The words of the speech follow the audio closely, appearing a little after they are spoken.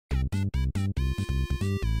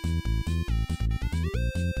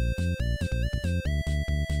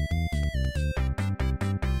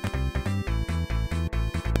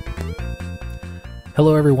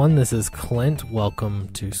Hello everyone, this is Clint. Welcome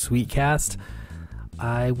to Sweetcast.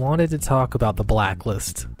 I wanted to talk about the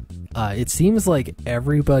blacklist. It seems like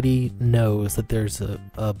everybody knows that there's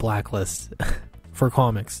a blacklist for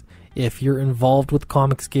comics. If you're involved with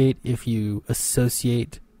COMICSGATE, if you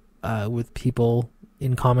associate with people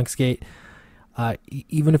in COMICSGATE,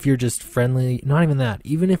 even if you're just friendly, not even that,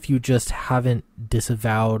 even if you just haven't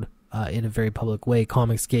disavowed in a very public way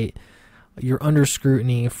COMICSGATE, you're under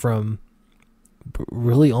scrutiny from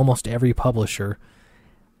really almost every publisher,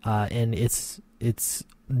 and it's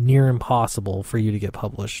near impossible for you to get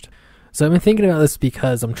published. So I've been thinking about this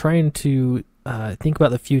because I'm trying to think about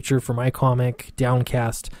the future for my comic,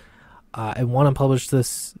 Downcast. I want to publish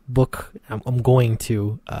this book. I'm going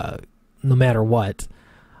to, no matter what,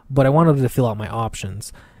 but I wanted to fill out my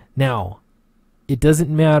options. Now, it doesn't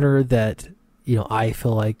matter that, I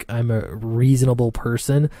feel like I'm a reasonable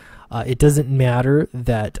person. It doesn't matter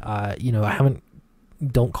that, I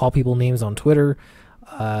don't call people names on Twitter.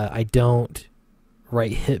 I don't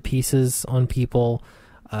write hit pieces on people.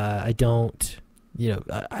 I don't,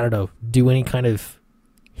 do any kind of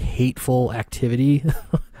hateful activity,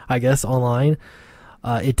 I guess, online.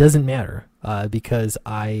 It doesn't matter because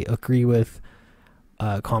I agree with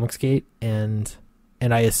COMICSGATE and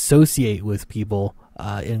I associate with people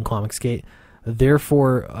in COMICSGATE.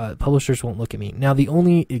 Therefore, publishers won't look at me. Now, the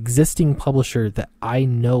only existing publisher that I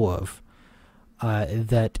know of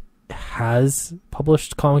that has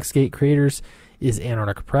published COMICSGATE creators is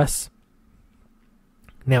Antarctic Press.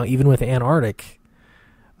 Now, even with Antarctic,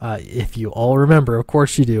 if you all remember, of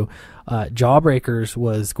course you do, Jawbreakers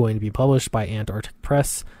was going to be published by Antarctic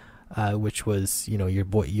Press, which was, your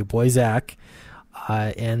boy Zach,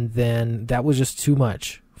 and then that was just too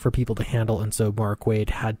much for people to handle, and so Mark Waid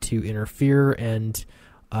had to interfere, and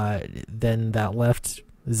then that left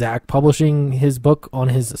Zach publishing his book on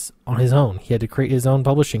his own. He had to create his own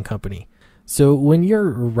publishing company. So when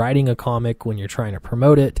you're writing a comic, when you're trying to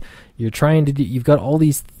promote it, you've got all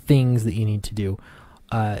these things that you need to do.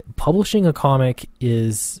 Publishing a comic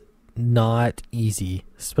is not easy,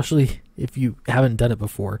 especially if you haven't done it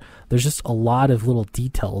before. There's just a lot of little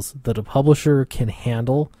details that a publisher can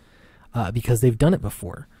handle because they've done it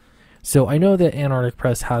before. So I know that Antarctic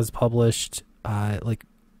Press has published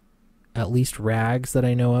at least Rags that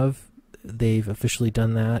I know of. They've officially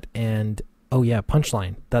done that. And oh yeah,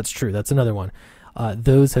 Punchline. That's true. That's another one.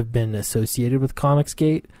 Those have been associated with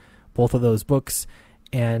COMICSGATE, both of those books,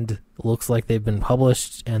 and looks like they've been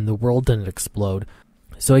published and the world didn't explode.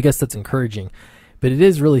 So I guess that's encouraging. But it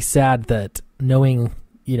is really sad that knowing,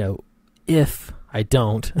 if I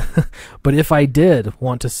don't, but if I did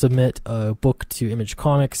want to submit a book to Image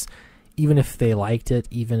Comics, even if they liked it,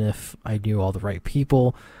 even if I knew all the right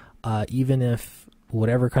people, even if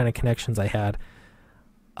whatever kind of connections I had,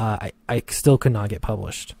 I still could not get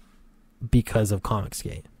published because of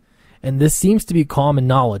COMICSGATE. And this seems to be common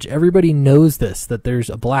knowledge. Everybody knows this, that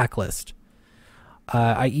there's a blacklist.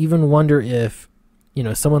 I even wonder if,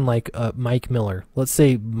 someone like Mike Miller, let's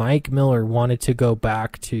say Mike Miller wanted to go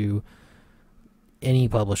back to any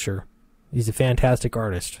publisher. He's a fantastic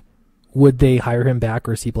artist. Would they hire him back,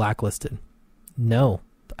 or is he blacklisted? No.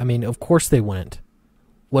 I mean, of course they wouldn't.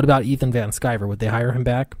 What about Ethan Van Sciver? Would they hire him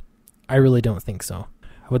back? I really don't think so.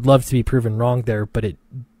 I would love to be proven wrong there, but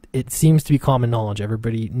it seems to be common knowledge.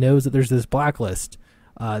 Everybody knows that there's this blacklist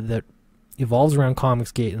that evolves around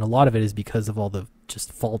COMICSGATE, and a lot of it is because of all the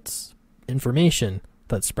just false information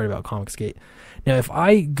that's spread about COMICSGATE. Now, if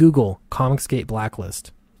I Google COMICSGATE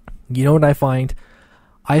blacklist, you know what I find?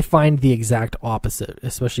 I find the exact opposite,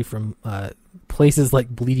 especially from places like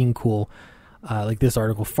Bleeding Cool, like this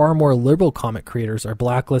article. Far more liberal comic creators are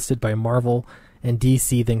blacklisted by Marvel and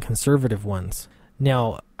DC than conservative ones.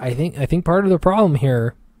 Now, I think part of the problem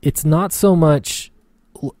here, it's not so much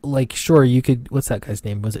like, sure, you could, what's that guy's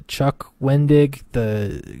name? Was it Chuck Wendig,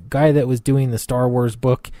 the guy that was doing the Star Wars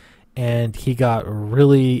book, and he got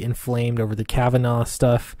really inflamed over the Kavanaugh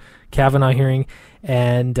hearing,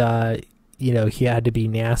 and he had to be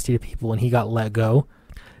nasty to people, and he got let go.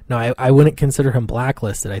 Now, I wouldn't consider him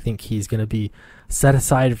blacklisted. I think he's going to be set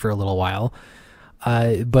aside for a little while.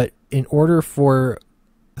 But in order for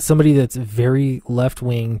somebody that's very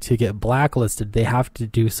left-wing to get blacklisted, they have to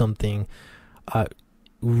do something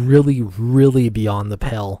really, really beyond the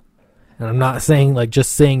pale. And I'm not saying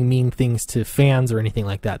just saying mean things to fans or anything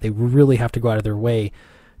like that. They really have to go out of their way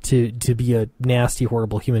to be a nasty,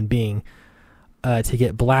 horrible human being to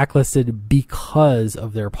get blacklisted because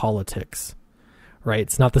of their politics. Right?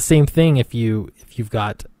 It's not the same thing if you've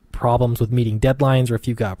got problems with meeting deadlines, or if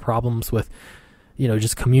you've got problems with,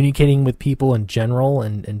 just communicating with people in general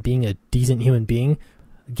and being a decent human being.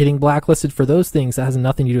 getting blacklisted for those things, that has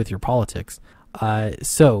nothing to do with your politics.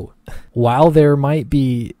 So while there might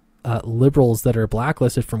be liberals that are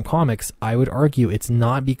blacklisted from comics, I would argue it's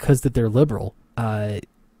not because that they're liberal.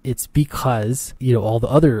 It's because, all the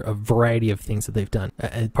other variety of things that they've done.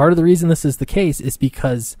 And part of the reason this is the case is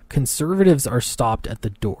because conservatives are stopped at the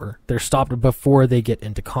door. They're stopped before they get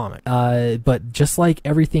into comic. But just like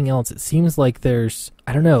everything else, it seems like there's,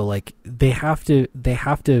 I don't know, like they have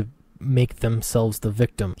to make themselves the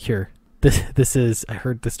victim here. This is, I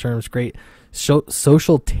heard this term is great,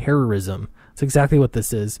 social terrorism. That's exactly what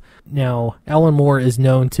this is. Now, Alan Moore is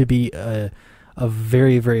known to be a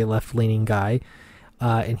very, very left-leaning guy.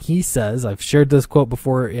 And he says, I've shared this quote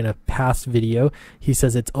before in a past video, he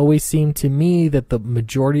says, "It's always seemed to me that the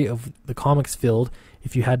majority of the comics field,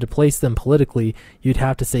 if you had to place them politically, you'd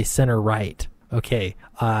have to say center-right." Okay.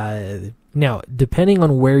 Now, depending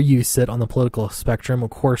on where you sit on the political spectrum, of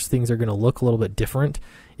course, things are going to look a little bit different.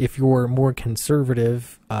 If you're more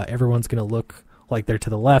conservative, everyone's going to look like they're to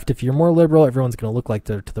the left. If you're more liberal, everyone's going to look like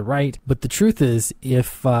they're to the right. But the truth is,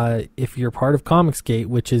 if you're part of COMICSGATE,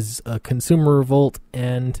 which is a consumer revolt,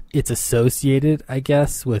 and it's associated, I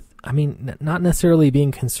guess, with, not necessarily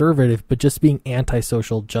being conservative, but just being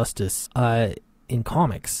anti-social justice in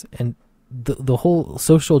comics. And the whole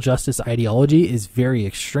social justice ideology is very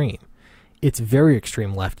extreme. It's very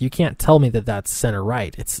extreme left. You can't tell me that that's center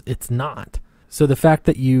right. It's not. So the fact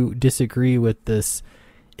that you disagree with this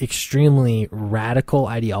extremely radical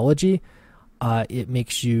ideology, it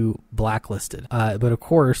makes you blacklisted. But of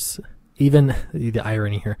course, even the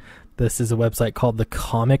irony here, this is a website called the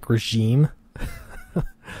Comic Regime,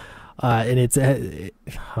 and it's a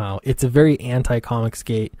very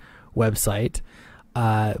anti-COMICSGATE website.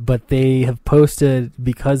 But they have posted,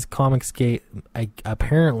 because COMICSGATE,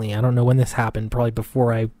 apparently, I don't know when this happened, probably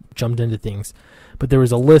before I jumped into things, but there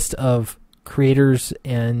was a list of creators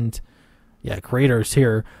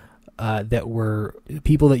here that were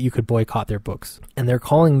people that you could boycott their books, and they're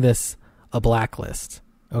calling this a blacklist.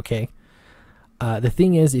 Okay. The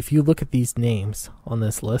thing is, if you look at these names on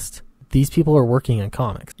this list, these people are working in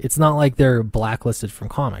comics. It's not like they're blacklisted from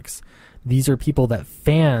comics. These are people that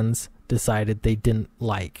fans decided they didn't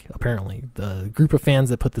like, apparently. The group of fans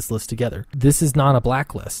that put this list together. This is not a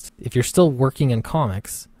blacklist. If you're still working in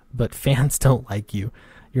comics, but fans don't like you,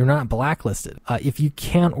 you're not blacklisted. If you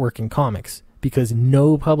can't work in comics because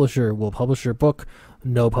no publisher will publish your book,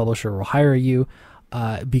 no publisher will hire you,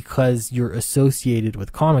 because you're associated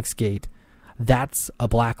with COMICSGATE, that's a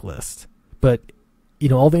blacklist. But,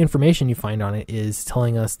 all the information you find on it is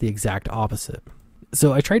telling us the exact opposite.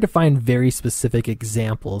 So I tried to find very specific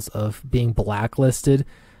examples of being blacklisted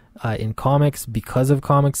in comics because of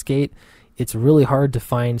COMICSGATE. It's really hard to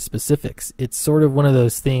find specifics. It's sort of one of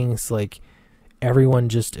those things like everyone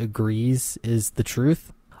just agrees is the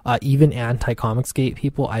truth. Even anti-COMICSGATE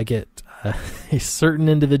people, I get certain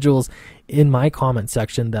individuals in my comment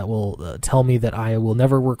section that will tell me that I will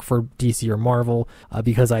never work for DC or Marvel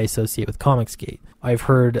because I associate with COMICSGATE. I've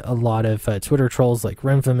heard a lot of Twitter trolls like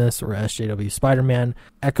Renfamous or SJW Spider-Man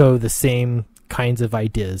echo the same kinds of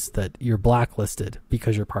ideas, that you're blacklisted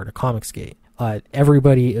because you're part of COMICSGATE.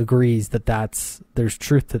 Everybody agrees that there's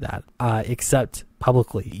truth to that, except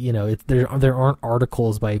publicly. There aren't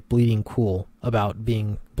articles by Bleeding Cool about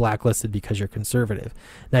being blacklisted because you're conservative.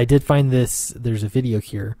 Now, I did find there's a video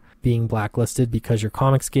here, being blacklisted because you're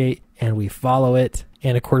COMICSGATE, and we follow it.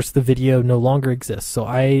 And of course, the video no longer exists. So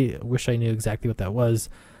I wish I knew exactly what that was.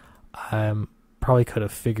 Probably could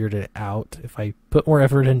have figured it out if I put more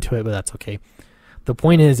effort into it, but that's okay. The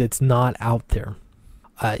point is, it's not out there.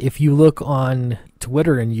 If you look on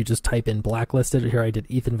Twitter and you just type in blacklisted, here I did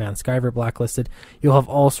Ethan Van Sciver blacklisted, you'll have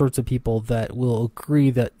all sorts of people that will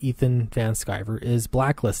agree that Ethan Van Sciver is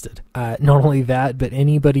blacklisted. Not only that, but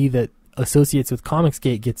anybody that associates with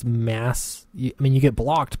COMICSGATE gets you get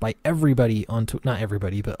blocked by everybody not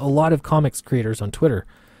everybody, but a lot of comics creators on Twitter.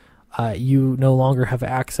 You no longer have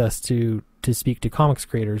access to speak to comics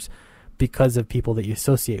creators because of people that you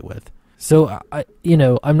associate with. So,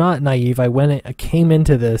 I'm not naive. I came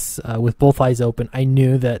into this with both eyes open. I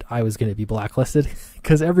knew that I was going to be blacklisted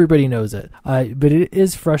because everybody knows it. But it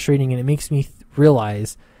is frustrating, and it makes me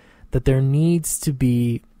realize that there needs to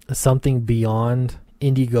be something beyond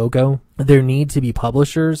Indiegogo. There need to be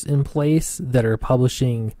publishers in place that are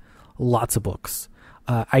publishing lots of books.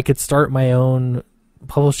 I could start my own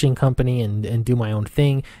publishing company and do my own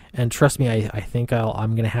thing, and trust me, I think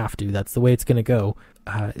I'm going to have to. That's the way it's going to go.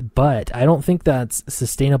 But I don't think that's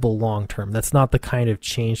sustainable long term. That's not the kind of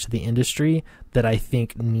change to the industry that I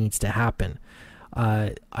think needs to happen.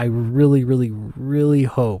 I really, really, really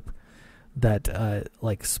hope that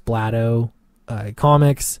like Splatto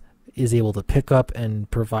Comics is able to pick up and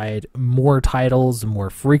provide more titles more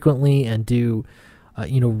frequently and do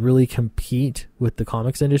really compete with the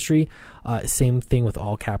comics industry. Same thing with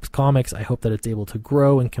All Caps Comics. I hope that it's able to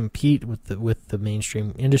grow and compete with the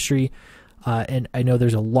mainstream industry. And I know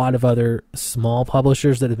there's a lot of other small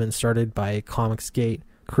publishers that have been started by COMICSGATE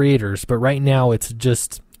creators, but right now it's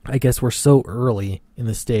just, I guess we're so early in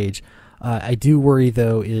the stage. I do worry,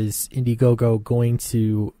 though, is Indiegogo going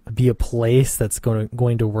to be a place that's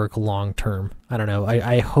going to work long term? I don't know.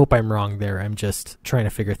 I hope I'm wrong there. I'm just trying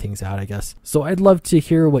to figure things out, I guess. So I'd love to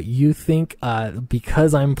hear what you think,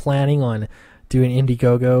 because I'm planning on doing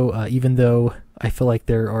Indiegogo, even though I feel like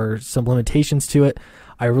there are some limitations to it.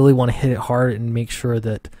 I really want to hit it hard and make sure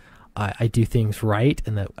that I do things right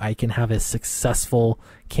and that I can have a successful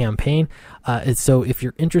campaign. And so if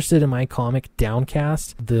you're interested in my comic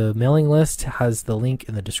Downcast, the mailing list has the link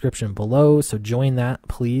in the description below. So join that,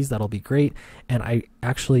 please. That'll be great. And I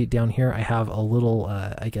actually, down here, I have a little,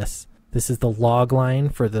 I guess this is the log line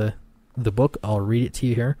for the book. I'll read it to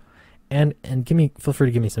you here. And feel free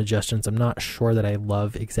to give me suggestions. I'm not sure that I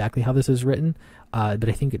love exactly how this is written, but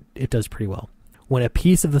I think it does pretty well. When a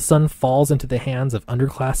piece of the sun falls into the hands of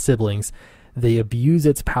underclass siblings, they abuse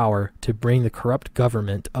its power to bring the corrupt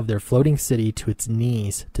government of their floating city to its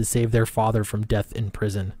knees to save their father from death in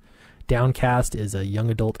prison. Downcast is a young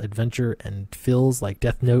adult adventure and feels like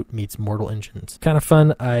Death Note meets Mortal Engines. Kind of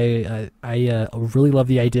fun. I really love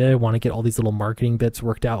the idea. I want to get all these little marketing bits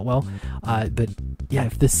worked out well. But yeah,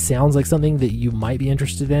 if this sounds like something that you might be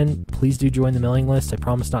interested in, please do join the mailing list. I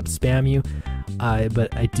promise not to spam you.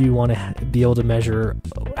 But I do want to be able to measure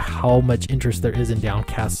how much interest there is in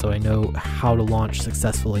Downcast so I know how to launch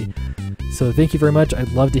successfully. So thank you very much.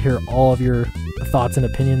 I'd love to hear all of your thoughts and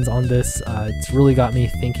opinions on this. It's really got me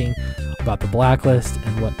thinking about the Blacklist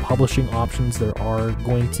and what publishing options there are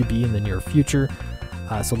going to be in the near future.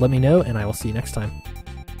 So let me know, and I will see you next time.